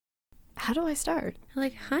How do I start?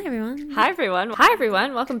 Like, hi, everyone. Hi, everyone. Hi,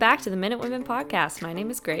 everyone. Welcome back to the Minute Women podcast. My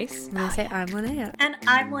name is Grace. And I say, I'm Linnea. And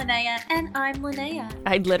I'm Linnea. And I'm Linnea.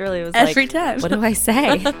 I literally was Every time. What do I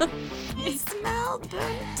say? I smell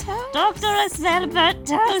burnt toast. Doctor, I smell burnt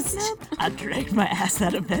toast. I dragged my ass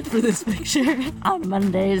out of bed for this picture. On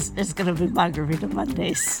Mondays, it's gonna be Margarita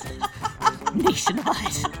Mondays.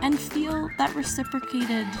 Nationwide. And feel that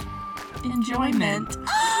reciprocated enjoyment.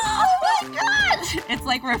 Oh my god! It's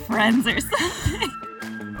like we're friends or something.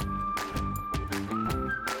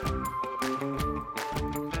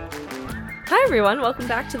 Hi, everyone. Welcome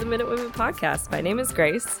back to the Minute Women podcast. My name is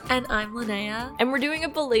Grace. And I'm Linnea. And we're doing a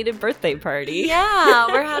belated birthday party. Yeah,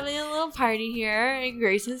 we're having a little party here in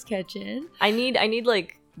Grace's kitchen. I need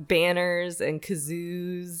like banners and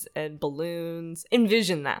kazoos and balloons.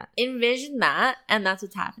 Envision that. Envision that, and that's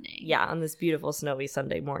what's happening. Yeah, on this beautiful snowy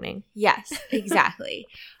Sunday morning. Yes, exactly.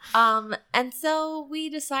 And so we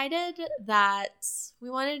decided that we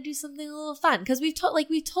wanted to do something a little fun because we've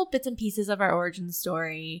told bits and pieces of our origin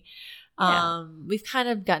story. We've kind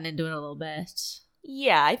of gotten into it a little bit.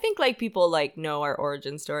 Yeah, I think like people like know our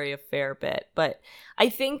origin story a fair bit, but I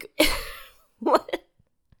think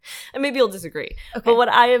and maybe you'll disagree. Okay. But what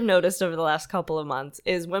I have noticed over the last couple of months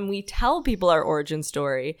is when we tell people our origin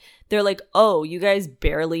story, they're like, "Oh, you guys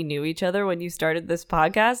barely knew each other when you started this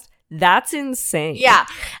podcast? That's insane." Yeah.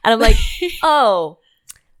 And I'm like, "Oh,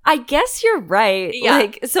 I guess you're right." Yeah.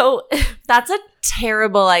 Like, so that's a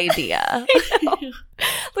terrible idea.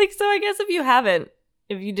 Like, so I guess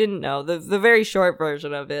if you didn't know, the very short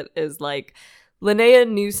version of it is like, Linnea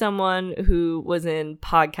knew someone who was in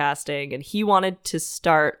podcasting and he wanted to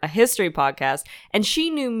start a history podcast, and she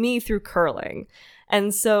knew me through curling.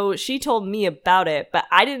 And so she told me about it, but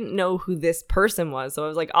I didn't know who this person was. So I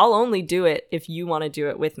was like, I'll only do it if you want to do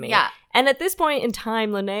it with me. Yeah. And at this point in time,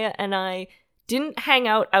 Linnea and I didn't hang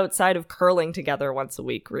out outside of curling together once a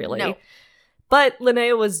week, really. No. But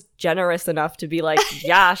Linnea was generous enough to be like,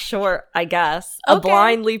 yeah, sure, I guess. Okay. A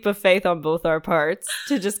blind leap of faith on both our parts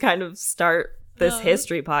to just kind of start this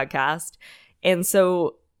history podcast. And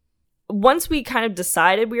so once we kind of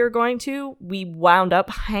decided we were going to, we wound up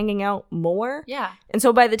hanging out more. Yeah. And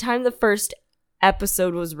so by the time the first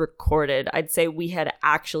episode was recorded, I'd say we had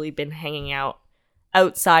actually been hanging out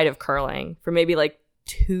outside of curling for maybe like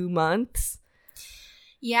 2 months.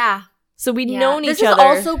 Yeah. So we'd known each other.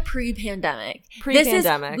 This is also pre-pandemic.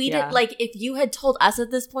 Pre-pandemic, did, like, if you had told us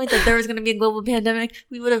at this point that there was going to be a global pandemic,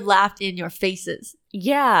 we would have laughed in your faces.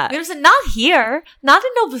 Yeah. We would have said, not here. Not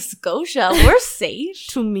in Nova Scotia. We're safe.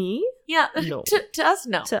 To me? Yeah. No. To us,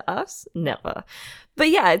 no. To us? Never.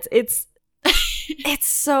 But yeah, it's it's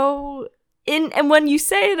so... And when you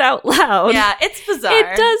say it out loud... Yeah, it's bizarre.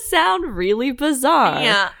 It does sound really bizarre.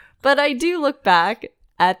 Yeah. But I do look back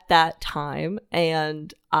at that time,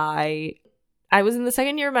 and I was in the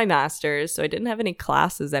second year of my master's, so I didn't have any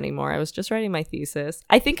classes anymore. I was just writing my thesis.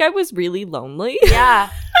 I think I was really lonely.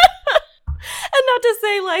 Yeah. And not to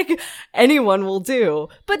say, like, anyone will do,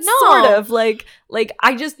 but sort of, like,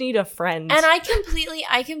 I just need a friend. And I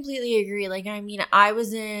completely agree. Like, I mean, I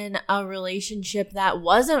was in a relationship that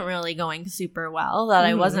wasn't really going super well, that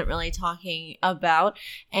I wasn't really talking about,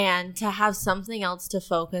 and to have something else to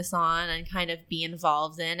focus on and kind of be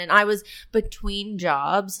involved in. And I was between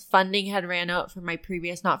jobs. Funding had ran out for my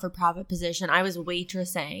previous not-for-profit position. I was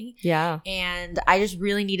waitressing. Yeah. And I just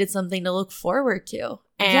really needed something to look forward to.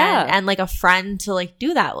 And like a friend to like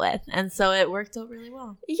do that with. And so it worked out really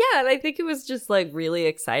well. Yeah, and I think it was just like really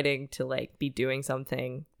exciting to like be doing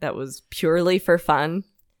something that was purely for fun.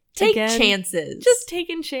 Take chances. Just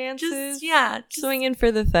taking chances. Swinging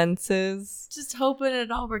for the fences. Just hoping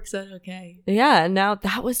it all works out okay. Yeah, and now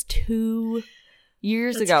that was 2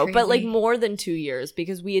 years ago. Crazy. But like more than 2 years,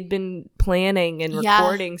 because we had been planning and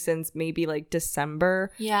recording since maybe like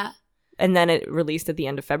December. Yeah. And then it released at the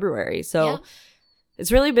end of February. So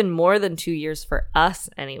it's really been more than 2 years for us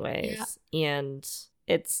anyways. Yeah. And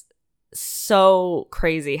it's so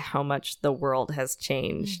crazy how much the world has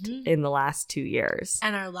changed in the last 2 years.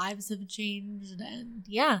 And our lives have changed. And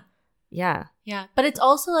yeah. But it's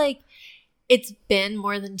also like, it's been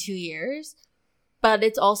more than 2 years. But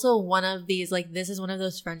it's also one of these, like, this is one of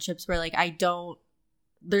those friendships where, like,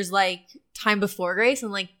 there's, like, time before Grace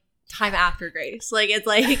and, like, time after Grace. Like, it's,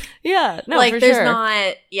 like... Yeah, no, like, for there's sure.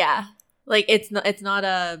 not... Yeah. Like, it's not,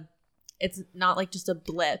 like, just a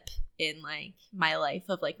blip in, like, my life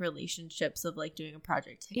of, like, relationships of, like, doing a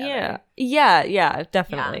project together. Yeah,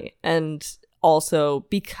 definitely. Yeah. And also,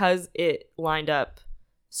 because it lined up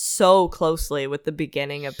so closely with the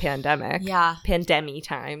beginning of pandemic. Yeah. Pandemic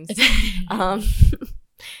times.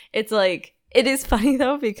 It's like It is funny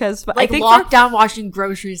though because I Like think lockdown washing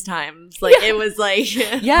groceries times. Like it was like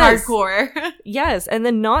hardcore. Yes, and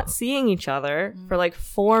then not seeing each other for like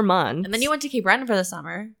 4 months. And then you went to Cape Breton for the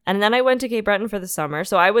summer. And then I went to Cape Breton for the summer.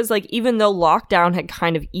 So I was like, even though lockdown had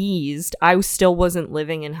kind of eased, I still wasn't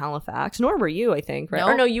living in Halifax. Nor were you, I think, right? Nope.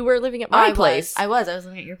 Or no, you were living at my place. I was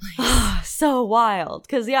living at your place. So wild.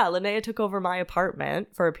 Because yeah, Linnea took over my apartment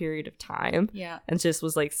for a period of time. Yeah. And just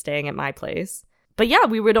was like staying at my place. But yeah,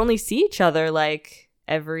 we would only see each other like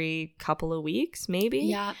every couple of weeks, maybe.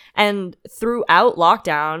 Yeah. And throughout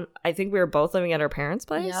lockdown, I think we were both living at our parents'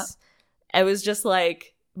 place. Yep. It was just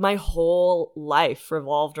like my whole life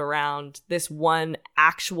revolved around this one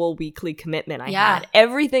actual weekly commitment I had.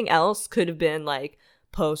 Everything else could have been like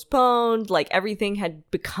postponed. Like everything had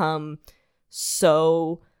become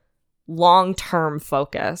so long-term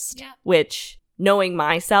focused, which knowing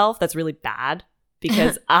myself, that's really bad.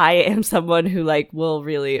 Because I am someone who like will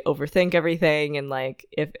really overthink everything, and like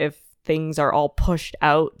if things are all pushed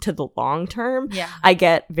out to the long term, I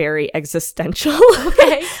get very existential.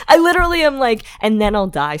 Okay. I literally am like, and then I'll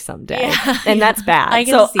die someday, and that's bad. I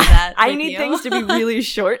can see that. I need things to be really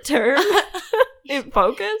short term in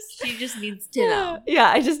focus. She just needs to know.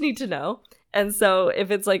 Yeah, I just need to know. And so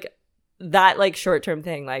if it's like that, like short term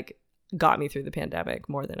thing, like got me through the pandemic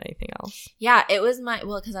more than anything else. Yeah, it was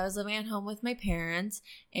because I was living at home with my parents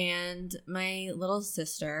and my little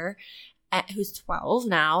sister, who's 12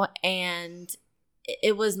 now, and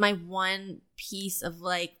it was my one piece of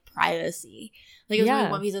like privacy. Like it was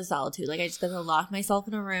my one piece of solitude. Like I just got to lock myself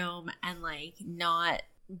in a room and like not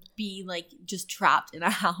be like just trapped in a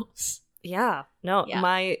house. Yeah. No,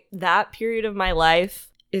 that period of my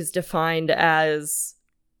life is defined as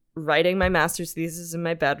writing my master's thesis in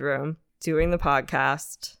my bedroom, doing the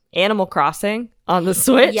podcast, Animal Crossing on the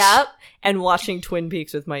Switch, and watching Twin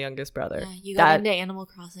Peaks with my youngest brother. Yeah, you got into Animal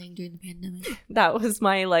Crossing during the pandemic. That was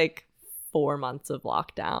my like 4 months of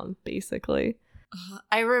lockdown, basically.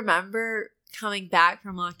 I remember coming back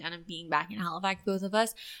from lockdown and being back in Halifax, both of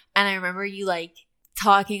us, and I remember you like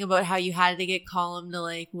talking about how you had to get Colin to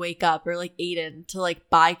like wake up, or like Aiden to like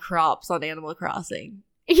buy crops on Animal Crossing.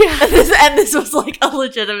 Yeah. And this was like a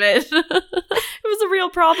legitimate it was a real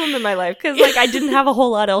problem in my life because like I didn't have a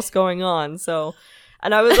whole lot else going on. So,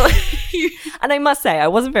 and I was like, and I must say I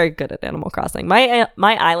wasn't very good at Animal Crossing. My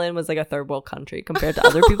island was like a third world country compared to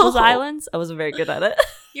other people's islands. I wasn't very good at it.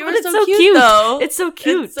 You were so cute though. It's so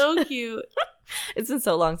cute. It's so cute. It's been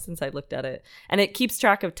so long since I looked at it, and it keeps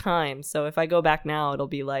track of time. So if I go back now, it'll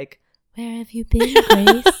be like, "Where have you been,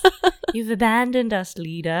 Grace? You've abandoned us,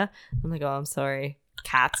 Lita." I'm like, "Oh, I'm sorry."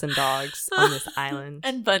 Cats and dogs on this island.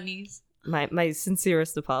 And bunnies. My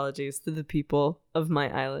sincerest apologies to the people of my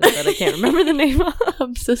island that I can't remember the name of.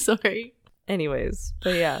 I'm so sorry. Anyways,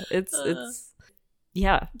 but yeah, it's been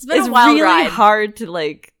a wild really ride. hard to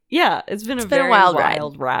like. Yeah, it's been a very wild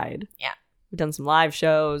ride. Yeah, we've done some live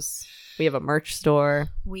shows. We have a merch store.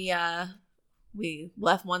 We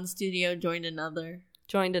left one studio, joined another.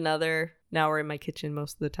 Now we're in my kitchen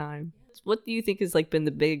most of the time. What do you think has like been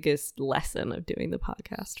the biggest lesson of doing the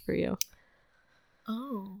podcast for you?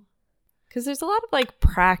 Oh, because there's a lot of like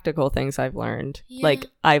practical things I've learned. Yeah. Like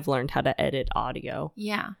I've learned how to edit audio.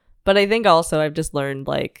 Yeah. But I think also I've just learned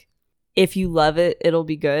like if you love it, it'll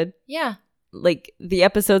be good. Yeah. Like the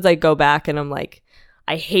episodes I go back and I'm like,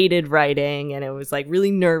 I hated writing and it was like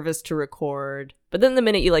really nervous to record. But then the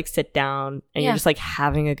minute you like sit down and you're just like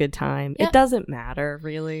having a good time, it doesn't matter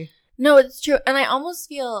really. No, it's true. And I almost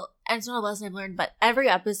feel, and it's not a lesson I've learned, but every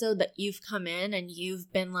episode that you've come in and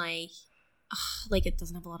you've been like it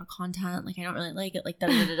doesn't have a lot of content, like I don't really like it, like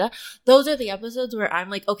da-da-da-da. Those are the episodes where I'm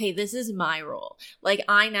like, okay, this is my role. Like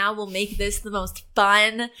I now will make this the most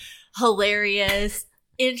fun, hilarious,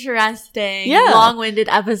 interesting, long-winded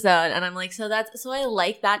episode. And I'm like, so I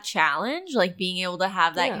like that challenge, like being able to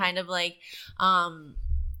have that kind of like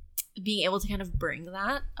being able to kind of bring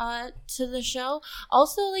that to the show.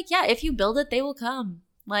 Also, like, if you build it, they will come.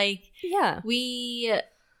 Like, we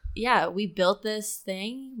built this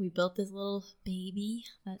thing. We built this little baby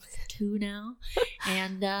that's 2 now,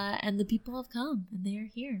 and the people have come, and they are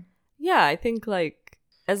here. Yeah, I think like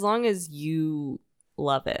as long as you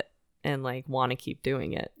love it and like want to keep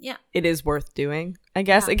doing it, it is worth doing. I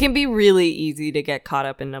guess it can be really easy to get caught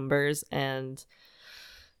up in numbers and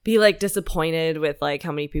be like disappointed with like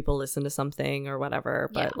how many people listen to something or whatever.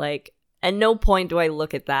 But like at no point do I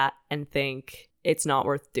look at that and think it's not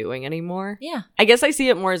worth doing anymore. Yeah. I guess I see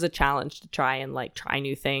it more as a challenge to try and like try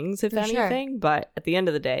new things, if anything. Sure. But at the end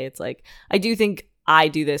of the day, it's like I do think I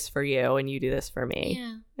do this for you and you do this for me.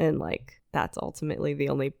 Yeah. And like that's ultimately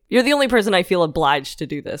you're the only person I feel obliged to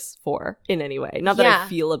do this for in any way. Not that I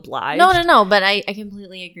feel obliged. No, but I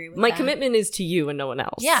completely agree with my that. commitment is to you and no one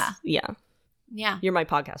else. Yeah. Yeah. You're my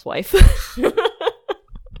podcast wife.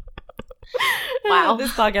 Wow.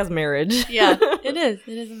 This podcast marriage. Yeah, it is.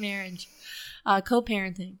 It is a marriage.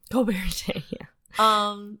 Co-parenting. Co-parenting, yeah.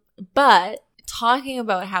 But talking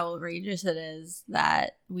about how outrageous it is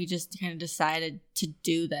that we just kind of decided to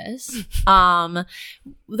do this,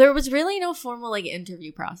 there was really no formal like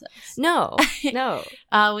interview process. No.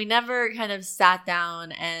 We never kind of sat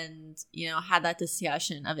down and, had that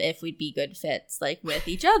discussion of if we'd be good fits like with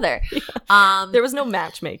each other. Yeah. There was no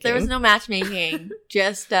matchmaking.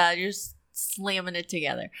 Just slamming it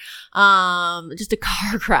together. Just a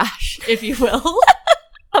car crash, if you will.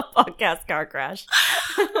 A podcast car crash.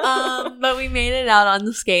 But we made it out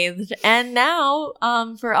unscathed. And now,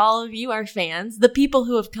 for all of you, our fans, the people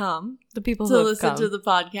who have come to listen to the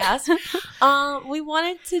podcast, we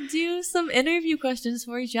wanted to do some interview questions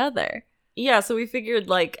for each other. Yeah, so we figured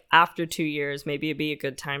like after 2 years, maybe it'd be a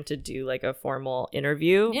good time to do like a formal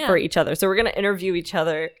interview for each other. So we're going to interview each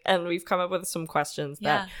other, and we've come up with some questions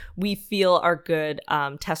that we feel are good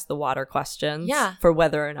test the water questions for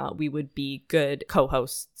whether or not we would be good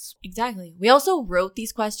co-hosts. Exactly. We also wrote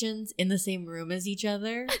these questions in the same room as each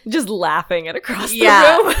other. Just laughing at across the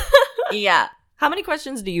room. Yeah. How many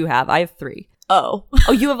questions do you have? I have 3. Oh,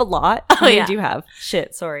 you have a lot? How many do you have?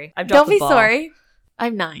 Shit, sorry. I've dropped the ball. Don't be sorry. I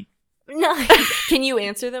have 9. Can you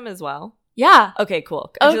answer them as well? Yeah. Okay,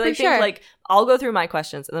 cool. For sure. Like, I'll go through my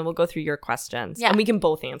questions and then we'll go through your questions. Yeah. And we can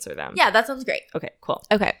both answer them. Yeah, that sounds great. Okay, cool.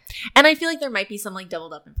 Okay. And I feel like there might be some like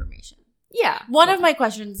doubled up information. Yeah. One of my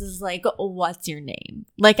questions is like, what's your name?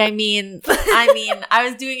 Like, I mean, I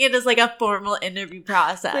was doing it as like a formal interview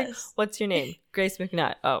process. Like, what's your name? Grace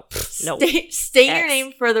McNutt. Oh, no. State your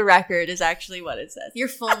name for the record is actually what it says. Your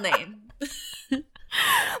full name.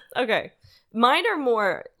 Okay. Mine are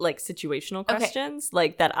more like situational questions,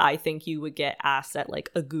 like that I think you would get asked at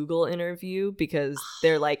like a Google interview because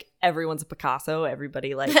they're like, everyone's a Picasso.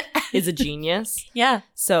 Everybody like is a genius. Yeah.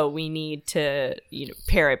 So we need to,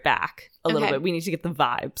 pare it back a little bit. We need to get the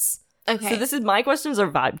vibes. Okay. So my questions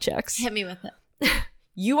are vibe checks. Hit me with it.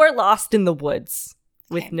 You are lost in the woods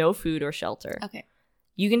with no food or shelter. Okay.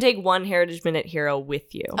 You can take one Heritage Minute hero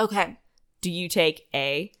with you. Okay. Do you take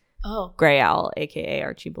A, Oh. Grey Owl, a.k.a.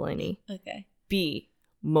 Archie Blaney? Okay. B,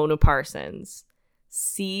 Mona Parsons.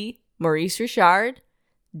 C, Maurice Richard.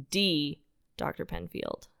 D, Dr.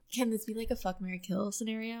 Penfield. Can this be like a fuck, marry, kill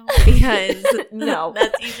scenario? Because no,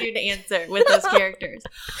 that's easier to answer with those characters.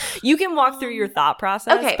 You can walk through your thought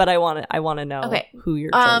process, but I want to know who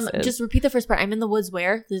your choice is. Just repeat the first part. I'm in the woods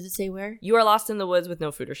where? Does it say where? You are lost in the woods with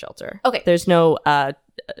no food or shelter. Okay. There's no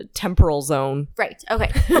temporal zone. Right.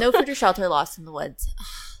 Okay. No food or shelter, lost in the woods.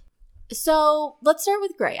 So let's start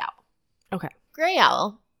with Grey Owl. Okay. Grey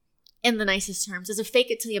Owl, in the nicest terms, is a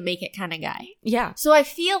fake it till you make it kind of guy. Yeah. So I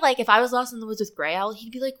feel like if I was lost in the woods with Grey Owl,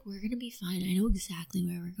 he'd be like, we're going to be fine. I know exactly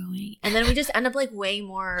where we're going. And then we just end up like way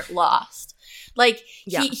more lost. Like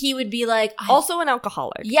he would be like. Also an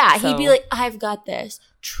alcoholic. Yeah. So. He'd be like, I've got this.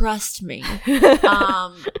 Trust me.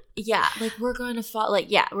 Yeah. Like we're going to follow,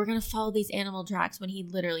 we're going to follow these animal tracks when he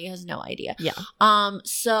literally has no idea. Yeah.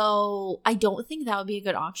 So I don't think that would be a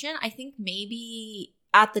good option. I think maybe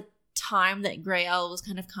at the time that Grey Owl was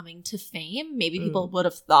kind of coming to fame, maybe people would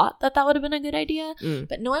have thought that would have been a good idea.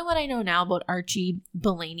 But knowing what I know now about Archie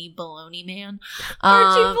Blaney Baloney Man,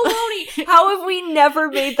 Archie Baloney, how have we never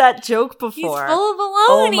made that joke before? He's full of baloney.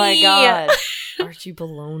 Oh my god, Archie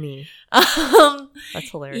Baloney.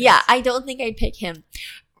 That's hilarious. Yeah, I don't think I'd pick him.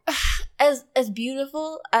 As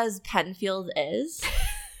beautiful as Penfield is,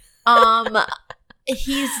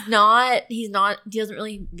 he doesn't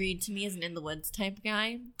really read to me as an in the woods type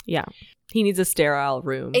guy. Yeah. He needs a sterile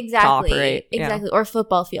room. Exactly. To operate. Exactly. Yeah. Or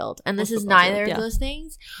football field. And this is neither of those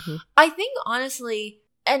things. Mm-hmm. I think honestly,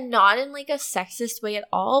 and not in like a sexist way at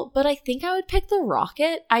all, but I think I would pick the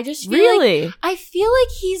Rocket. I just feel like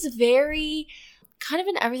he's very kind of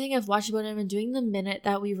in everything I've watched about him and doing the minute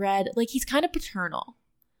that we read, like he's kind of paternal.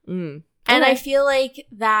 And I feel like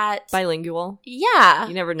that bilingual. Yeah,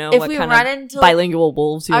 you never know if what we kind run of into bilingual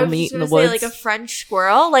wolves you'll meet in the woods. Say, like a French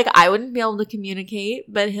squirrel, like I wouldn't be able to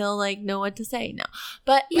communicate, but he'll like know what to say. No,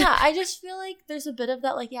 but yeah, I just feel like there's a bit of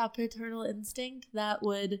that, like paternal instinct that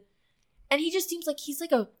would, and he just seems like he's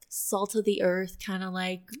like a salt of the earth kind of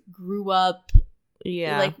like grew up,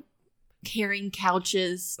 like carrying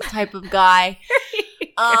couches type of guy.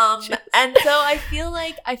 And so I feel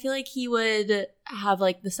like he would have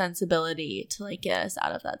like the sensibility to like get us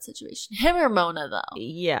out of that situation. Him or Mona though.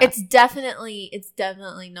 Yeah. It's definitely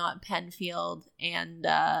not Penfield and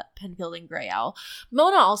Grey Owl.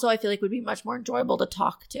 Mona also I feel like would be much more enjoyable to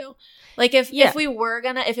talk to. Like if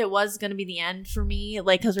it was gonna be the end for me,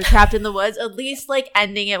 like because we're trapped in the woods, at least like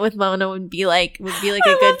ending it with Mona would be like a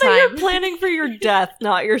good time. You're planning for your death,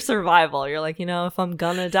 not your survival. You're like, if I'm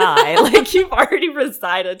gonna die, like you've already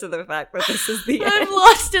resigned to the fact that this is the end. I'm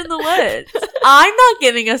lost in the woods. I'm not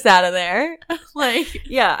getting us out of there. Like,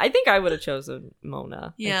 yeah, I think I would have chosen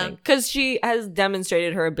Mona. Yeah, because she has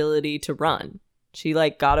demonstrated her ability to run. She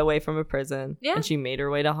like got away from a prison, and she made her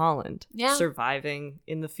way to Holland, surviving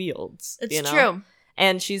in the fields. It's true,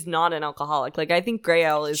 and she's not an alcoholic. Like I think Grey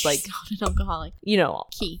Owl is not an alcoholic.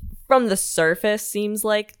 Key from the surface seems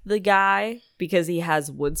like the guy because he has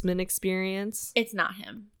woodsman experience. It's not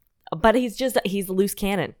him, but he's a loose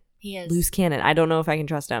cannon. He is loose cannon. I don't know if I can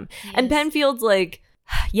trust him. And Penfield's like,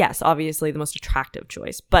 yes, obviously the most attractive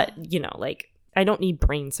choice, but like I don't need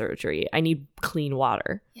brain surgery. I need clean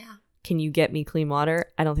water. Yeah. Can you get me clean water?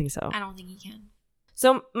 I don't think so. I don't think he can.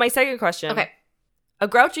 So my second question. Okay. A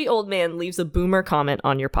grouchy old man leaves a boomer comment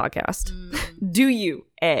on your podcast. Do you,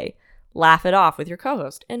 A, laugh it off with your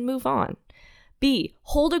co-host and move on? B,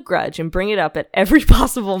 hold a grudge and bring it up at every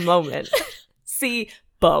possible moment? C,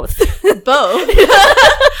 both. Both.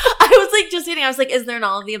 I was like just kidding. I was like, is there an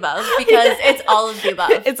all of the above? Because it's all of the above.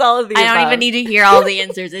 It's all of the above. I don't even need to hear all the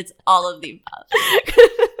answers. It's all of the above.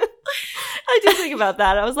 I did think about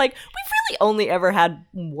that. I was like, we've really only ever had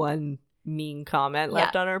one mean comment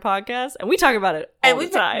left on our podcast, and we talk about it all the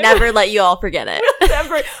time. Never let you all forget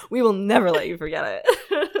it. We will never let you forget it.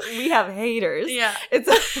 We have haters. Yeah.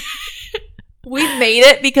 We've made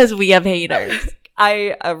it because we have haters.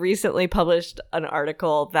 I recently published an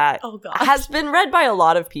article that has been read by a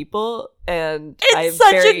lot of people, and it's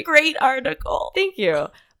such a great article. Thank you.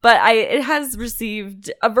 But it has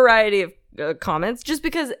received a variety of comments, just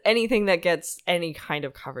because anything that gets any kind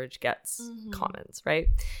of coverage gets comments, right?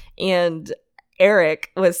 And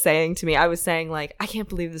Eric was saying to me, I was saying like, I can't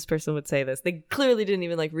believe this person would say this. They clearly didn't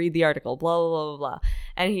even like read the article, blah, blah, blah, blah, blah.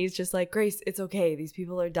 And he's just like, Grace, it's okay. These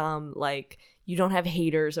people are dumb. Like, you don't have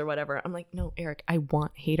haters or whatever. I'm like, no, Eric, I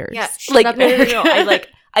want haters. Yeah, like, up, no.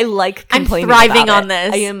 I like complaining. I'm thriving about on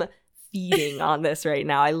this. I am feeding on this right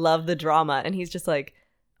now. I love the drama. And he's just like,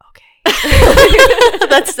 okay.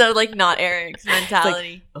 That's so like not Eric's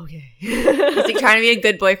mentality. Like, okay. He's like trying to be a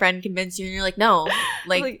good boyfriend, convince you, and you're like, no,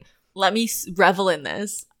 like let me revel in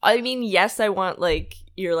this. I mean, yes, I want like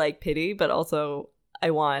your like pity, but also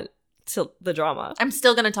I want the drama. I'm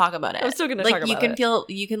still gonna talk about it. I'm still gonna talk about it.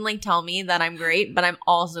 You can like tell me that I'm great, but I'm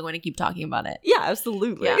also going to keep talking about it. Yeah,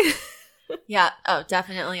 absolutely. Yeah. Oh,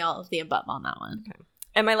 definitely all of the above on that one. Okay.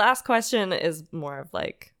 And my last question is more of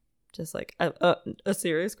like just like a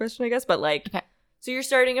serious question, I guess. But like, so you're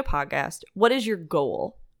starting a podcast. What is your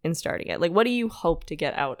goal in starting it? Like, what do you hope to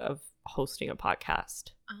get out of hosting a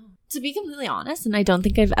podcast? To be completely honest, and I don't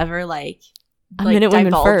think I've ever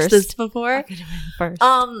divulged this before. First.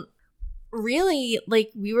 Really, like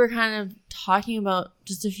we were kind of talking about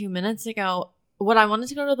just a few minutes ago, what I wanted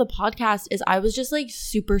to go to the podcast is I was just like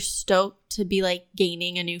super stoked to be like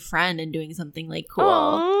gaining a new friend and doing something like cool.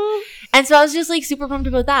 Aww. And so I was just like super pumped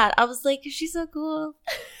about that. I was like, she's so cool.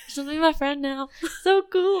 She'll be my friend now. So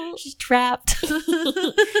cool. She's trapped.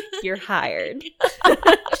 You're hired.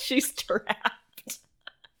 She's trapped.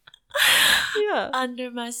 Yeah. Under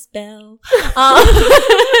my spell.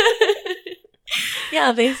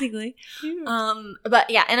 Yeah, basically. But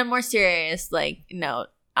yeah, in a more serious like note,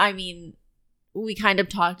 I mean, we kind of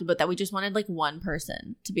talked about that. We just wanted like one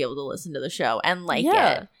person to be able to listen to the show and like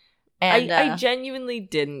it. And I genuinely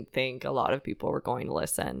didn't think a lot of people were going to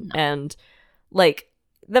listen. No. And like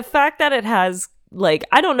the fact that it has like,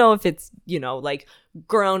 I don't know if it's, like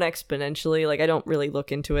grown exponentially. Like I don't really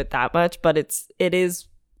look into it that much, but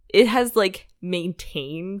it has like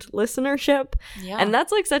maintained listenership. Yeah. And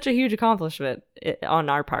that's like such a huge accomplishment on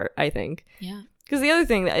our part, I think. Yeah. Because the other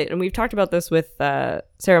thing, and we've talked about this with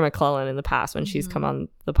Sarah McClellan in the past when she's come on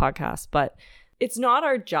the podcast, but it's not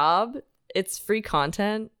our job. It's free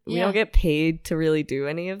content. Yeah. We don't get paid to really do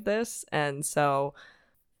any of this. And so,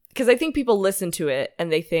 because I think people listen to it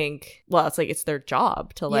and they think, well, it's like it's their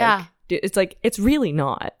job to like, it's like, it's really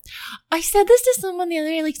not. I said this to someone the other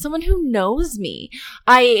day, like someone who knows me.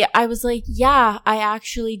 I was like, yeah, I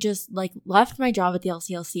actually just like left my job at the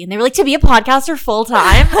LCLC, and they were like, to be a podcaster full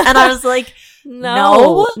time? And I was like,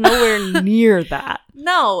 no, nowhere near that.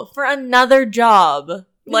 No, for another job.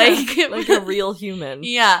 Like a real human.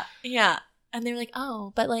 Yeah. And they were like,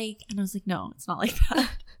 oh, but like, and I was like, no, it's not like that.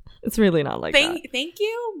 It's really not like that. Thank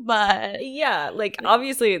you, but Yeah, like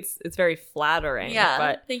obviously it's very flattering. yeah,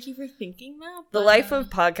 but thank you for thinking that. the but, life of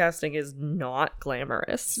podcasting is not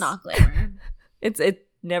glamorous. it's not glamour. It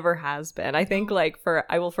never has been. I think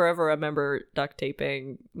I will forever remember duct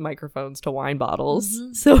taping microphones to wine bottles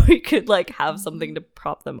so we could like have something to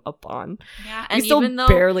prop them up on. Yeah, We and still even though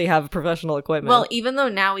barely have professional equipment. well, even though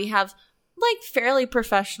now we have like fairly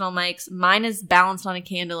professional mics, mine is balanced on a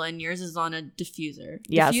candle and yours is on a diffuser.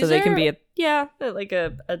 yeah, so they can be like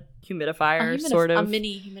a humidifier, sort of a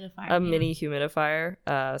mini humidifier. a mini humidifier.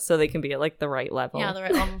 So they can be at like the right level. Yeah, the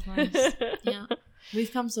right level for us. Yeah.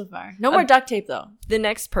 We've come so far. No more duct tape though. The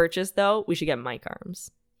next purchase though, we should get mic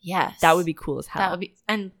arms. Yes. That would be cool as hell. That would be,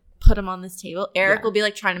 and put them on this table. Eric Yeah. will be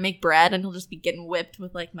like trying to make bread and he'll just be getting whipped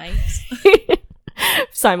with like mics.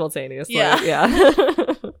 Simultaneously. Yeah.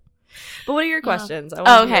 But what are your questions? I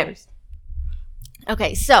wanna hear okay. yours.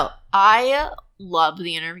 Okay, so I love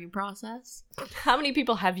the interview process. How many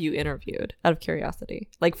people have you interviewed out of curiosity?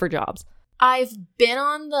 Like for jobs? I've been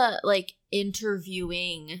on the like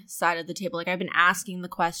interviewing side of the table. Like I've been asking the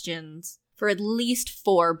questions for at least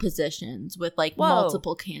 4 positions with like Whoa.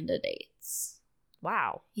 multiple candidates.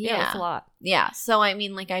 Wow. Yeah. That's a lot. Yeah. So I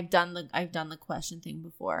mean like I've done the question thing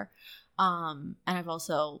before. And I've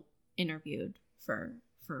also interviewed for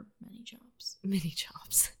many jobs. Many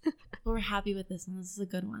jobs. But we're happy with this one. This is a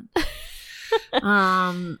good one.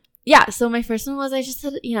 Yeah, so my first one was I just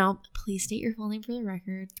said, please state your full name for the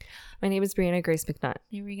record. My name is Brianna Grace McNutt.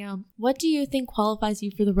 There we go. What do you think qualifies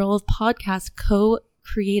you for the role of podcast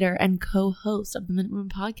co-creator and co-host of the Minute Woman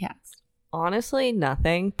podcast? Honestly,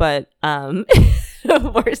 nothing, but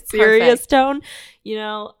more serious tone.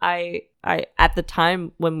 I at the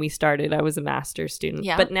time when we started, I was a master's student,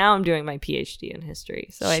 but now I'm doing my PhD in history.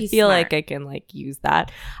 So I feel like I can like use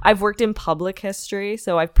that. I've worked in public history,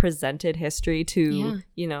 so I've presented history to,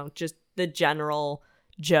 just the general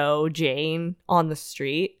Joe, Jane on the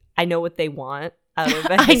street. I know what they want out of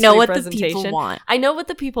a history I know what presentation. the people want. I know what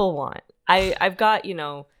the people want. I've got,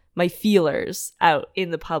 my feelers out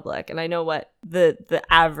in the public, and I know what the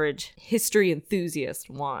average history enthusiast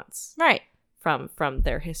wants. Right. From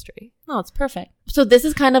their history. Oh, it's perfect. So this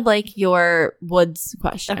is kind of like your Woods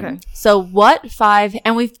question. Okay. So what 5,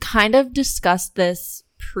 and we've kind of discussed this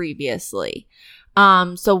previously.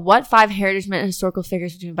 So what 5 heritage and historical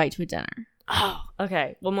figures would you invite to a dinner? Oh,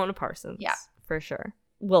 okay. Well, Mona Parsons. Yeah. For sure.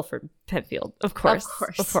 Wilford Penfield. Of course.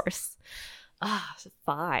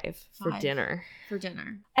 5 for dinner. For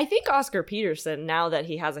dinner. I think Oscar Peterson, now that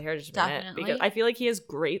he has a Heritage Minute, Definitely. because I feel like he has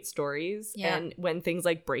great stories. Yeah. And when things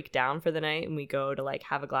like break down for the night and we go to like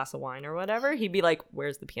have a glass of wine or whatever, he'd be like,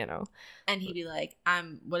 "Where's the piano?" And he'd be like,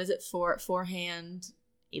 what is it, forehand?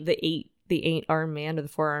 The 8-arm man or the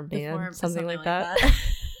 4-arm band, something like that.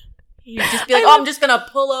 He'd just be like, I'm just going to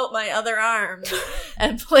pull out my other arm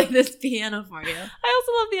and play this piano for you. I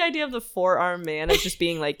also love the idea of the 4-arm man as just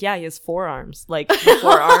being like, yeah, he has 4 arms. Like, the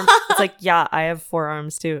 4 arm. It's like, yeah, I have 4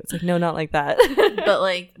 arms too. It's like, no, not like that. But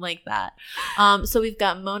like that. So we've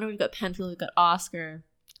got Mona, we've got Penfield, we've got Oscar.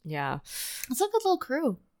 Yeah. It's a good little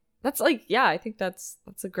crew. That's like, yeah, I think that's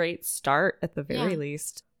a great start at the very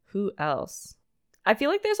least. Who else? I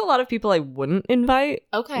feel like there's a lot of people I wouldn't invite.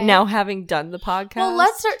 Okay. Now having done the podcast. Well,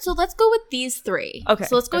 let's go with these 3. Okay.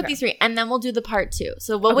 So let's go with these 3, and then we'll do the part 2.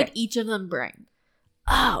 So what would each of them bring?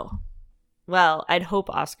 Oh. Well, I'd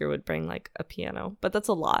hope Oscar would bring like a piano, but that's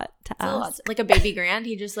a lot to ask. Like a baby grand,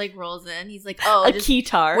 he just like rolls in. He's like, oh, a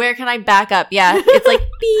guitar. Where can I back up? Yeah, it's like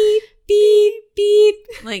beep, beep,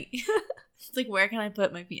 beep. Like, it's like, where can I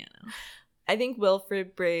put my piano? I think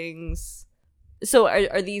Wilfred brings. So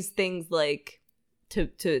are these things like to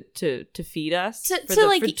feed us to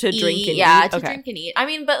eat, drink and eat? Yeah, to drink and eat. I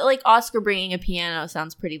mean, but like Oscar bringing a piano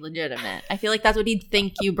sounds pretty legitimate. I feel like that's what he'd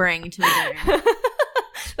think you bring to a dinner.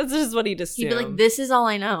 That's just what he'd assume. He'd be like, "This is all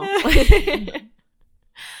I know."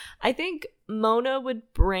 I think Mona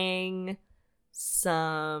would bring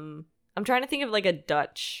some. I'm trying to think of like a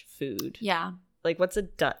Dutch food. Yeah. Like, what's a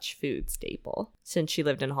Dutch food staple? Since she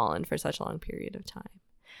lived in Holland for such a long period of time.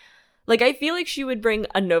 Like, I feel like she would bring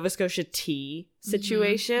a Nova Scotia tea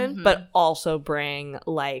situation, but also bring,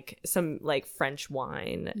 like, some, like, French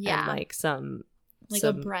wine and, like, some... Like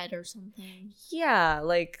a bread or something. Yeah,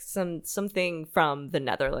 like something from the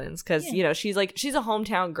Netherlands. Because, you know, she's a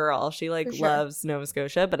hometown girl. She, like, loves Nova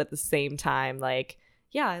Scotia, but at the same time, like,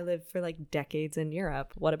 yeah, I lived for, like, decades in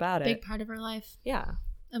Europe. What about it? Big part of her life. Yeah.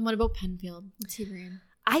 And what about Penfield? What's he bring?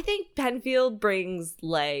 I think Penfield brings,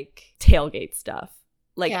 like, tailgate stuff.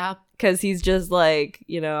 Like, because he's just like,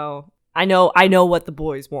 you know, I know what the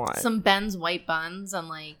boys want. Some Ben's white buns and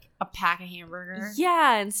like a pack of hamburger.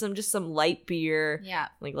 Yeah, and some light beer. Yeah.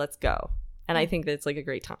 Like, let's go. And I think that's like a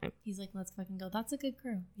great time. He's like, let's fucking go. That's a good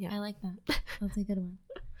crew. Yeah. I like that. That's a good one.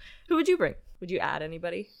 Who would you bring? Would you add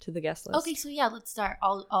anybody to the guest list? Okay, so yeah, let's start.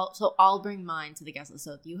 I'll bring mine to the guest list.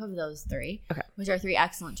 So you have those 3, okay, which are 3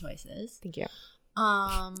 excellent choices. Thank you.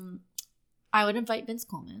 I would invite Vince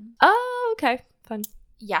Coleman. Oh, okay, fun.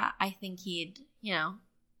 Yeah, I think he'd,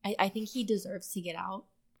 I think he deserves to get out.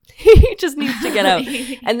 He just needs to get out.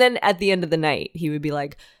 And then at the end of the night, he would be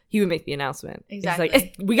like, he would make the announcement. Exactly. He's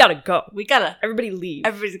like, we gotta go. Everybody leave.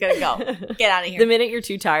 Everybody's gotta go. Get out of here. The minute you're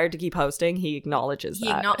too tired to keep hosting, he acknowledges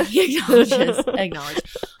that. He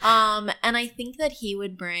acknowledge. And I think that he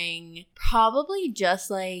would bring probably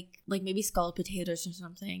just like maybe scalloped potatoes or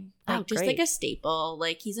something. Like just like a staple.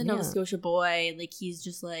 Like he's a Nova Scotia boy. Like he's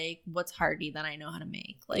just like, what's hearty that I know how to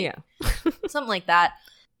make? Like something like that.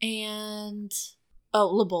 And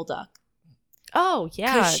Le Bulldog. Oh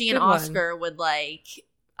yeah. Because she and Oscar would like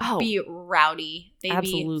be rowdy. They'd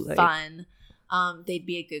absolutely be fun. They'd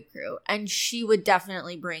be a good crew. And she would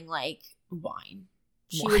definitely bring like wine.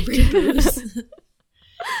 She would bring booze.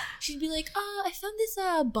 She'd be like, I found this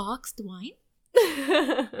boxed wine.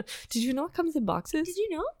 Did you know it comes in boxes? Did you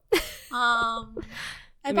know?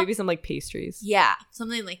 And maybe some like pastries. Yeah,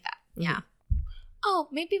 something like that. Mm-hmm. Yeah. Oh,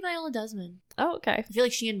 maybe Viola Desmond. Oh, okay. I feel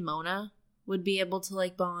like she and Mona would be able to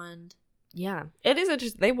like bond. Yeah. It is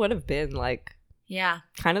interesting. They would have been like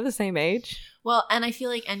kind of the same age. Well, and I feel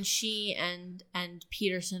like and she and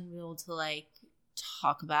Peterson would be able to like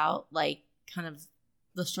talk about like kind of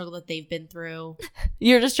the struggle that they've been through.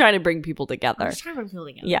 You're just trying to bring people together. I'm just trying to bring people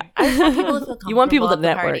together. Yeah. I just want people to feel comfortable. You want people to at the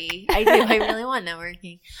network. Party. I do. I really want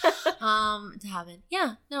networking to happen.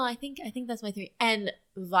 Yeah. No, I think that's my 3. And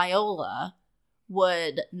Viola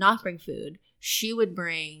would not bring food. She would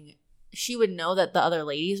know that the other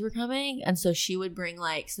ladies were coming, and so she would bring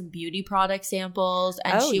like some beauty product samples,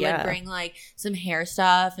 and she would bring like some hair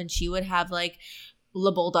stuff, and she would have like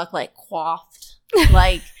Le Bulldog like coiffed.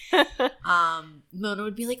 Like Mona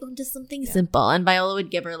would be like, just something simple, and Viola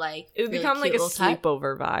would give her like it would really become like a cut.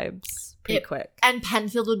 sleepover vibes pretty quick. And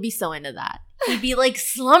Penfield would be so into that. He'd be like,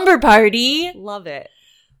 slumber party. Love it.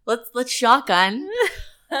 Let's shotgun.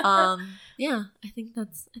 Yeah, I think that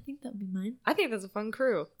would be mine. I think that's a fun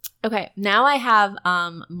crew. Okay, now I have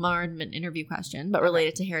more of an interview question, but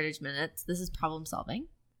related to Heritage Minutes. This is problem solving.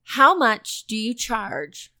 How much do you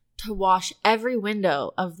charge to wash every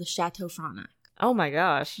window of the Chateau Frontenac? Oh my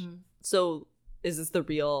gosh. So is this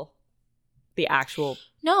the actual?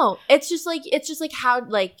 No, it's just like how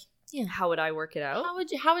how would I work it out? How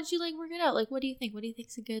would you like work it out? Like, what do you think? What do you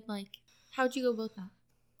think's a good like? How would you go about that?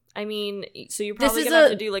 I mean, so you're probably gonna have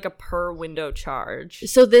to do like a per window charge.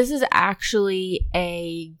 So this is actually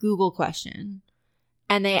a Google question,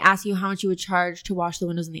 and they ask you how much you would charge to wash the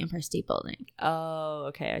windows in the Empire State Building. Oh,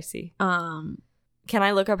 okay, I see. Can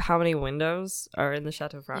I look up how many windows are in the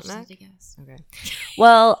Chateau Frontenac? I just have to guess. Okay.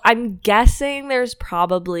 Well, I'm guessing there's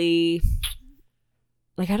probably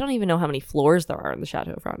like I don't even know how many floors there are in the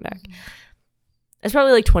Chateau Frontenac. Mm-hmm. It's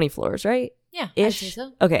probably like 20 floors, right? Yeah, Ish. I'd say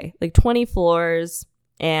so. Okay, like 20 floors.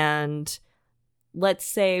 And let's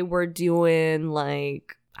say we're doing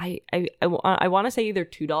like I want to say either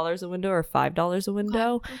 $2 a window or $5 a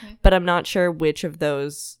window, okay. But I'm not sure which of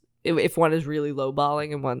those, if one is really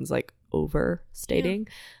lowballing and one's like overstating.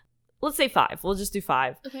 Yeah. Let's say 5. We'll just do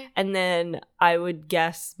 5. Okay. And then I would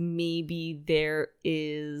guess maybe there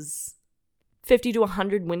is 50 to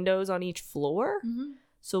 100 windows on each floor. Mm-hmm.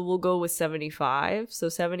 So we'll go with 75. So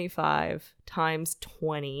 75 times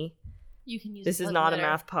 20. You can use this is not a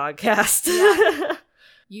math podcast. Yeah.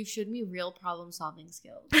 You showed me real problem solving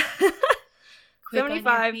skills.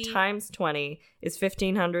 75 times 20 is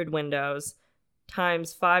 1,500 windows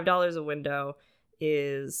times $5 a window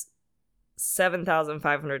is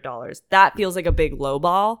 $7,500. That feels like a big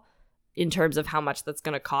lowball in terms of how much that's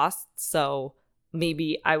going to cost. So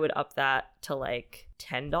maybe I would up that to like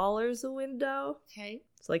 $10 a window. Okay.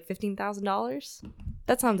 It's like $15,000.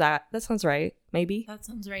 That sounds right. Maybe. That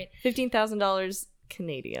sounds right. $15,000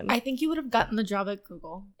 Canadian. I think you would have gotten the job at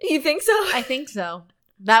Google. You think so? I think so.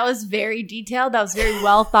 That was very detailed. That was very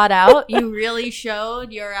well thought out. You really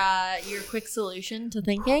showed your quick solution to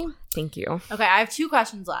thinking. Thank you. Okay, I have 2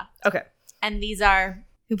 questions left. Okay. And these are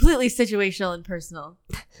completely situational and personal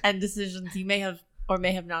and decisions you may have or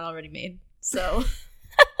may have not already made. So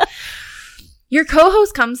your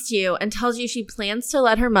co-host comes to you and tells you she plans to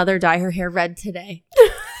let her mother dye her hair red today.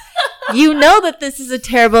 You know that this is a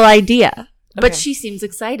terrible idea, but she seems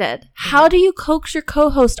excited. How do you coax your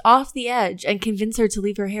co-host off the edge and convince her to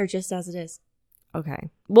leave her hair just as it is? Okay.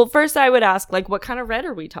 Well, first I would ask, like, what kind of red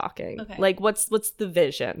are we talking? Okay. Like, what's the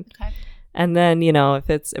vision? Okay. And then, you know,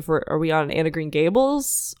 are we on Anna Green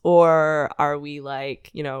Gables, or are we like,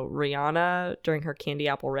 you know, Rihanna during her candy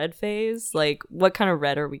apple red phase? Like, what kind of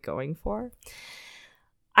red are we going for?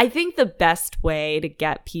 I think the best way to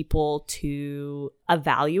get people to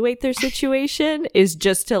evaluate their situation is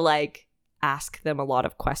just to like ask them a lot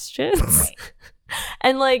of questions. Right.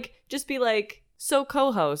 And like, just be like, so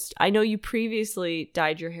co-host, I know you previously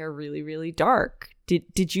dyed your hair really, really dark.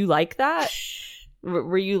 Did you like that?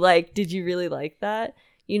 Were you like, did you really like that?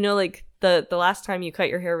 You know, like the last time you cut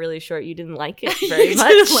your hair really short, you didn't like it very much.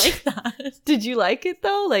 Didn't like that. Did you like it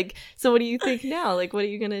though? Like, so what do you think now? Like, what are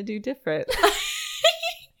you going to do different?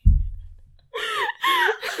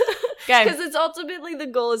 Because it's ultimately the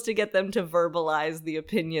goal is to get them to verbalize the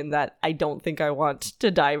opinion that I don't think I want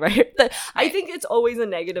to dye my hair. I think it's always a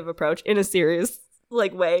negative approach in a serious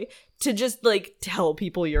like way to just like tell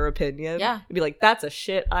people your opinion. Yeah. Be like, that's a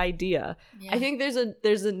shit idea. Yeah. I think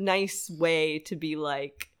there's a nice way to be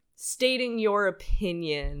like stating your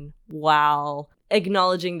opinion while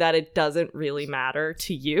acknowledging that it doesn't really matter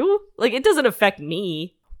to you. Like, it doesn't affect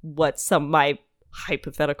me what my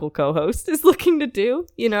hypothetical co-host is looking to do,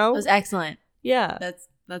 you know? That was excellent. Yeah.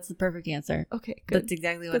 That's the perfect answer. Okay, good. That's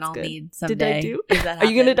exactly what That's I'll good. need someday. Did I do? If that Are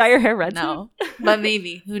you going to happens. dye your hair red? No. But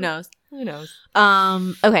maybe. Who knows? Who knows?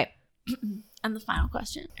 Okay. And the final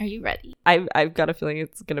question. Are you ready? I've got a feeling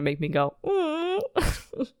it's going to make me go,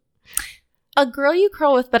 A girl you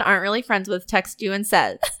curl with but aren't really friends with texts you and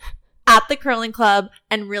says, at the curling club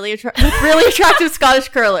and with really attractive Scottish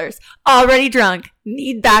curlers, already drunk,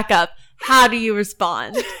 need backup. How do you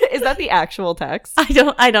respond? Is that the actual text?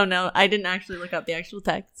 I don't know. I didn't actually look up the actual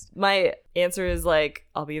text. My answer is like,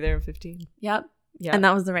 I'll be there in 15. Yep. Yeah. And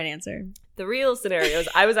that was the right answer. The real scenario is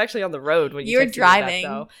I was actually on the road when You were texted me driving.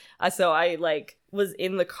 that, though. So I like was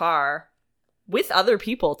in the car with other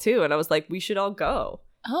people too, and I was like, we should all go.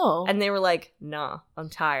 Oh. And they were like, nah, I'm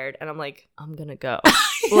tired. And I'm like, I'm gonna go.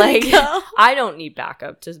 Like, go? I don't need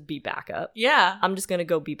backup to be backup. Yeah. I'm just gonna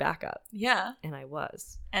go be backup. Yeah. And I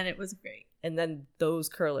was. And it was great. And then those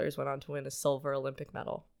curlers went on to win a silver Olympic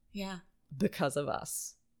medal Yeah. because of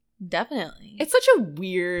us. Definitely. It's such a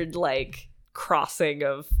weird, like, crossing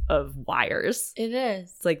of wires. It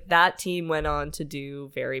is. It's like that team went on to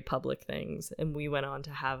do very public things, and we went on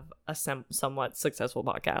to have a somewhat successful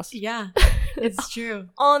podcast. Yeah. It's true.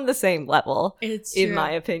 On the same level, It's true. in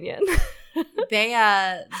my opinion.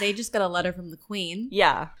 They just got a letter from the Queen.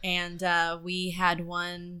 Yeah. And we had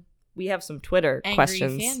one We have some Twitter angry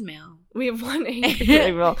questions. fan mail. We have one angry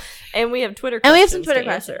fan mail. And we have Twitter And questions. we have some Twitter to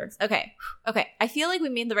answer. questions. Okay. I feel like we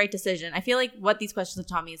made the right decision. I feel like what these questions have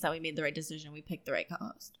taught me is that we made the right decision. We picked the right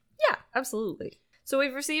co-host. Yeah, absolutely. So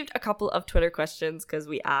we've received a couple of Twitter questions because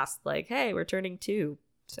we asked, like, hey, we're turning 2.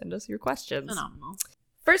 Send us your questions. Phenomenal.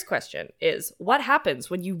 First question is, what happens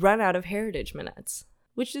when you run out of heritage minutes?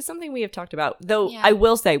 Which is something we have talked about. Though Yeah. I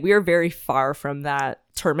will say we are very far from that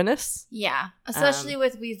terminus. Yeah. Especially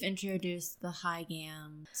with we've introduced the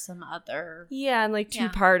HYGAM, some other. Yeah, and like Yeah.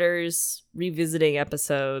 two-parters, revisiting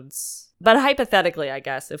episodes. But hypothetically, I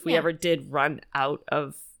guess, if we Yeah. ever did run out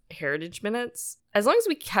of heritage minutes, as long as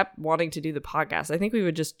we kept wanting to do the podcast, I think we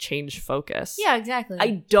would just change focus. Yeah, exactly.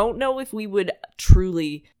 I don't know if we would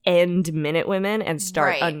truly end Minute Women and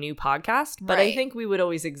start a Right. new podcast, but I Right. think we would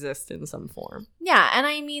always exist in some form. Yeah, and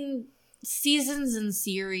I mean, seasons and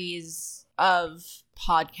series of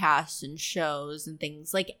podcasts and shows and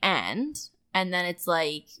things like end, and then it's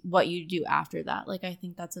like what you do after that. Like, I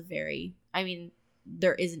think that's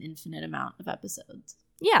there is an infinite amount of episodes.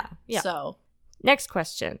 Yeah. So, Next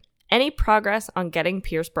question. Any progress on getting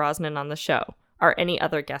Pierce Brosnan on the show? Are any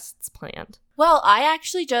other guests planned? well, I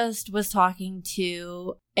actually just was talking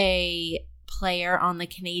to a player on the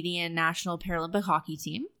Canadian National Paralympic Hockey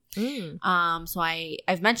team. So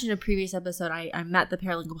I've mentioned in a previous episode, I met the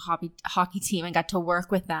Paralympic hockey team and got to work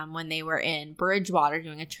with them when they were in Bridgewater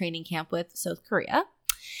doing a training camp with South Korea.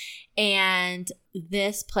 And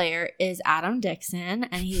this player is Adam Dixon,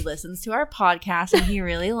 and he listens to our podcast and he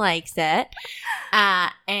really likes it.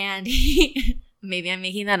 And he, maybe I'm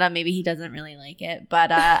making that up. Maybe he doesn't really like it,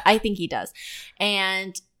 but I think he does.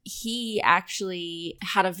 And he actually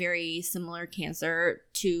had a very similar cancer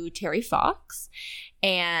to Terry Fox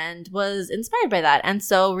and was inspired by that. And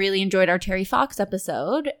so really enjoyed our Terry Fox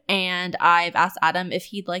episode. And I've asked Adam if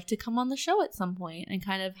he'd like to come on the show at some point and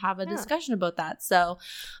kind of have a discussion about that. So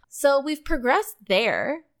we've progressed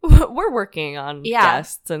there. We're working on Yeah.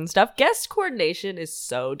 guests and stuff. Guest coordination is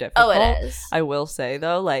so difficult. Oh, it is. I will say,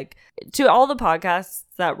 though, like, to all the podcasts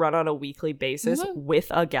that run on a weekly basis with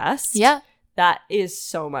a guest. Yeah. That is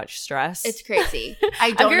so much stress. It's crazy.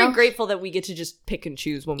 I'm very grateful that we get to just pick and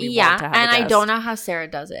choose when we want to have a guest. I don't know how Sarah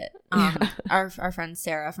does it. Our friend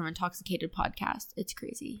Sarah from Intoxicated Podcast. It's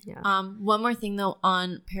crazy. Yeah. One more thing though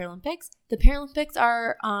on Paralympics. The Paralympics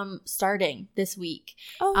are starting this week.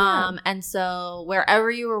 Oh, yeah. And so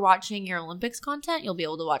wherever you were watching your Olympics content, you'll be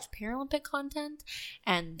able to watch Paralympic content.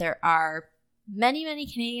 And there are many, many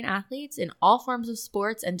Canadian athletes in all forms of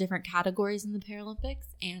sports and different categories in the Paralympics.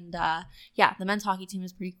 And the men's hockey team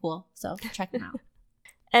is pretty cool. So check them out.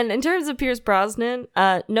 And in terms of Pierce Brosnan,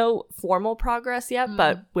 no formal progress yet,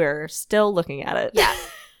 but we're still looking at it. Yeah.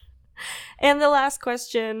 And the last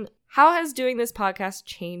question, how has doing this podcast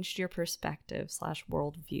changed your perspective /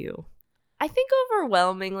 worldview? I think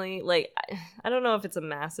overwhelmingly, like, I don't know if it's a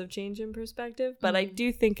massive change in perspective, but I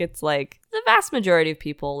do think it's like the vast majority of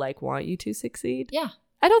people like want you to succeed. Yeah.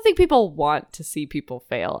 I don't think people want to see people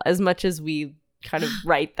fail as much as we kind of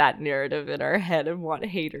write that narrative in our head and want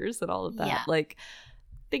haters and all of that. Yeah. Like,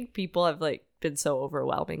 I think people have like been so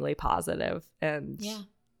overwhelmingly positive, and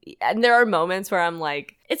there are moments where I'm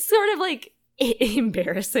like, it's sort of like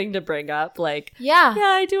embarrassing to bring up, like,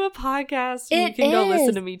 I do a podcast and you can go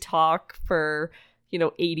listen to me talk for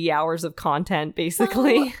 80 hours of content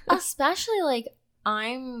basically. Well, especially like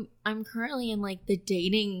I'm currently in like the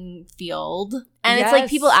dating field, and it's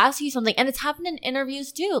like people ask you something, and it's happened in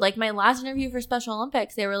interviews too. Like my last interview for Special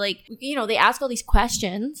Olympics, they were like, they ask all these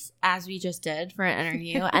questions as we just did for an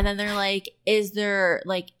interview, and then they're like, is there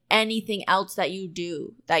like anything else that you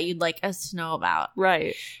do that you'd like us to know about?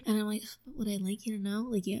 Right. And I'm like, would I like you to know?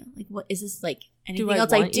 Like, yeah, like what is this, like anything I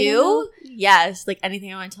else I want you to do? know? Yes, like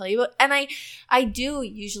anything I want to tell you about. And I do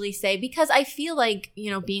usually say, because I feel like,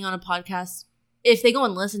 being on a podcast, if they go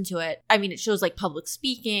and listen to it, I mean, it shows like public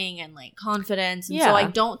speaking and like confidence. And so I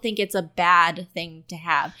don't think it's a bad thing to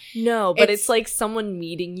have. No, but it's like someone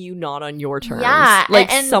meeting you not on your terms. Yeah. Like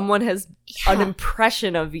someone has an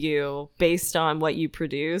impression of you based on what you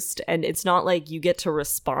produced. And it's not like you get to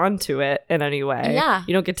respond to it in any way. Yeah.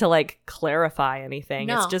 You don't get to like clarify anything.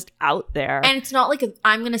 No. It's just out there. And it's not like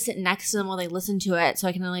I'm going to sit next to them while they listen to it so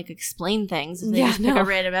I can like explain things. If they just pick a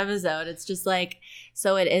random episode. It's just like,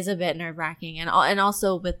 so it is a bit nerve-wracking. And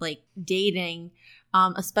also with like dating,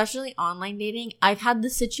 especially online dating, I've had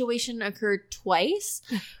this situation occur twice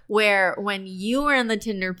where when you were in the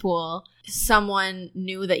Tinder pool, someone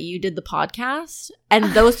knew that you did the podcast, and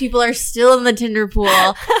those people are still in the Tinder pool.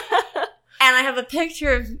 And I have a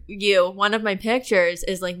picture of you. One of my pictures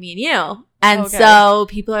is like me and you. And so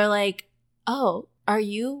people are like, oh, are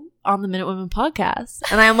you on the Minute Women podcast?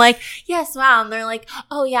 And I'm like, yes, wow. And they're like,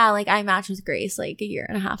 oh yeah, like I matched with Grace like a year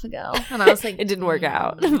and a half ago. And I was like, it didn't work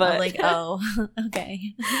out. But I'm like, oh,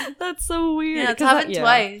 okay. That's so weird. Yeah, it's happened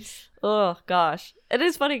twice. Oh gosh. It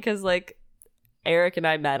is funny because like Eric and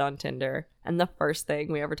I met on Tinder, and the first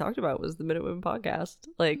thing we ever talked about was the Minute Women podcast.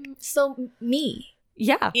 Like, so me.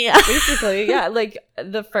 Yeah. Basically, yeah. Like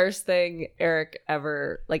the first thing Eric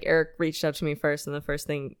reached out to me first, and the first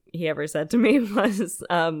thing he ever said to me was,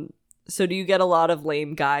 so do you get a lot of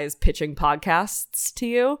lame guys pitching podcasts to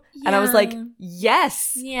you? Yeah. And I was like,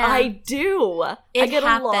 yes, I do. I get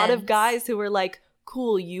a lot of guys who are like,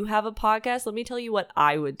 cool, you have a podcast? Let me tell you what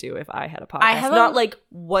I would do if I had a podcast. Not like,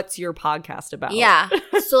 what's your podcast about? Yeah.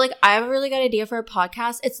 So like, I have a really good idea for a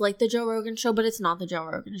podcast. It's like the Joe Rogan show, but it's not the Joe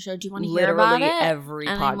Rogan show. Do you want to hear about it? Literally every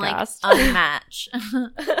podcast. I'm like,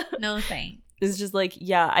 unmatch. No thanks. It's just like,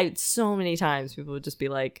 so many times people would just be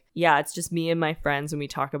like, it's just me and my friends and we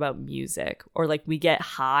talk about music, or like we get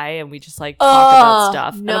high and we just like talk about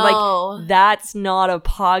stuff. No. And I'm like, that's not a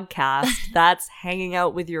podcast. That's hanging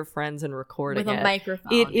out with your friends and recording with a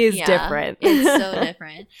microphone. It is different. It's so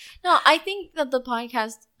different. No, I think that the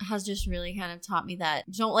podcast has just really kind of taught me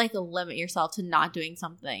that don't like limit yourself to not doing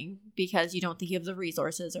something because you don't think you have the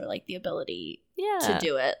resources or like the ability to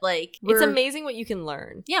do it. Like, it's amazing what you can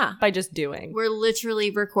learn by just doing. We're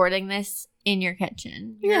literally recording this in your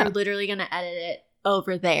kitchen. You're literally going to edit it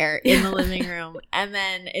over there in the living room, and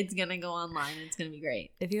then it's going to go online. It's going to be great.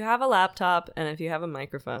 If you have a laptop and if you have a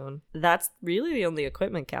microphone, that's really the only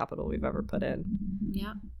equipment capital we've ever put in.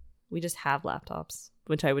 Yeah. We just have laptops,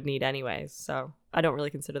 which I would need anyways. So I don't really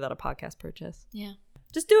consider that a podcast purchase. Yeah.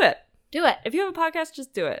 Just do it. Do it. If you have a podcast,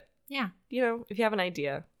 just do it. Yeah. If you have an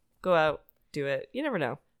idea, go out, do it. You never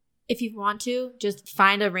know. If you want to, just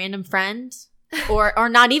find a random friend or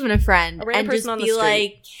not even a friend, and just be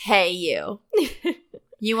like, hey,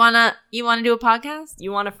 you wanna do a podcast?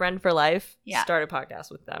 You want a friend for life? Yeah. Start a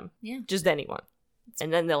podcast with them. Yeah. Just anyone.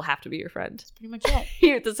 And then they'll have to be your friend. That's pretty much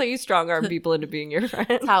it. That's how you strong arm people into being your friend.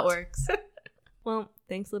 That's how it works. Well,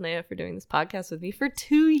 thanks, Linnea, for doing this podcast with me for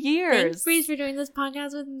 2 years. Thanks, Breeze, for doing this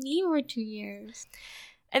podcast with me for 2 years.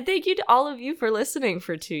 And thank you to all of you for listening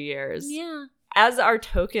for 2 years. Yeah. As our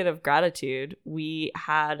token of gratitude, we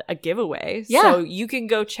had a giveaway. Yeah. So you can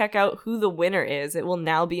go check out who the winner is. It will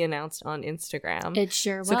now be announced on Instagram. It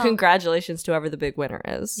sure will. So congratulations to whoever the big winner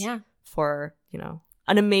is. Yeah. For,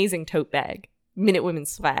 an amazing tote bag. Minute Women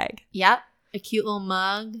swag. Yep. A cute little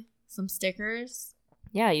mug. Some stickers.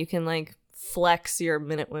 Yeah, you can, flex your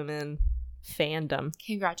Minute Women fandom.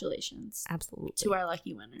 Congratulations. Absolutely. To our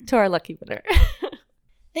lucky winner. To our lucky winner.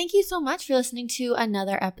 Thank you so much for listening to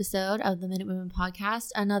another episode of the Minute Women podcast.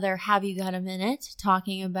 Another Have You Got a Minute,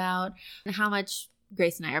 talking about how much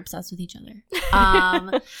Grace and I are obsessed with each other.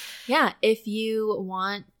 Yeah, if you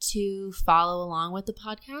want to follow along with the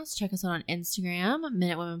podcast, check us out on Instagram,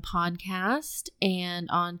 Minute Women Podcast, and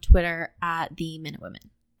on Twitter at The Minute Women.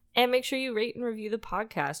 And make sure you rate and review the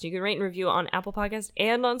podcast. You can rate and review on Apple Podcasts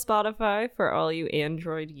and on Spotify for all you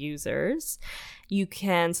Android users. You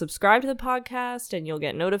can subscribe to the podcast and you'll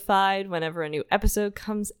get notified whenever a new episode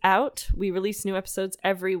comes out. We release new episodes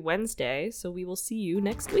every Wednesday, so we will see you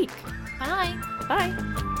next week. Bye. Bye.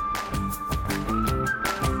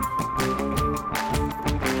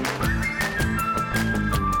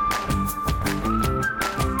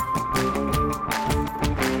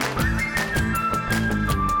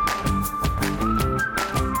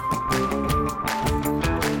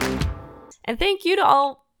 And thank you to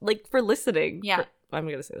all, for listening. Yeah. I'm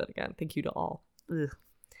going to say that again. Thank you to all. Ugh.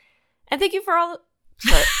 And thank you for all...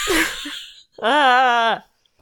 Sorry.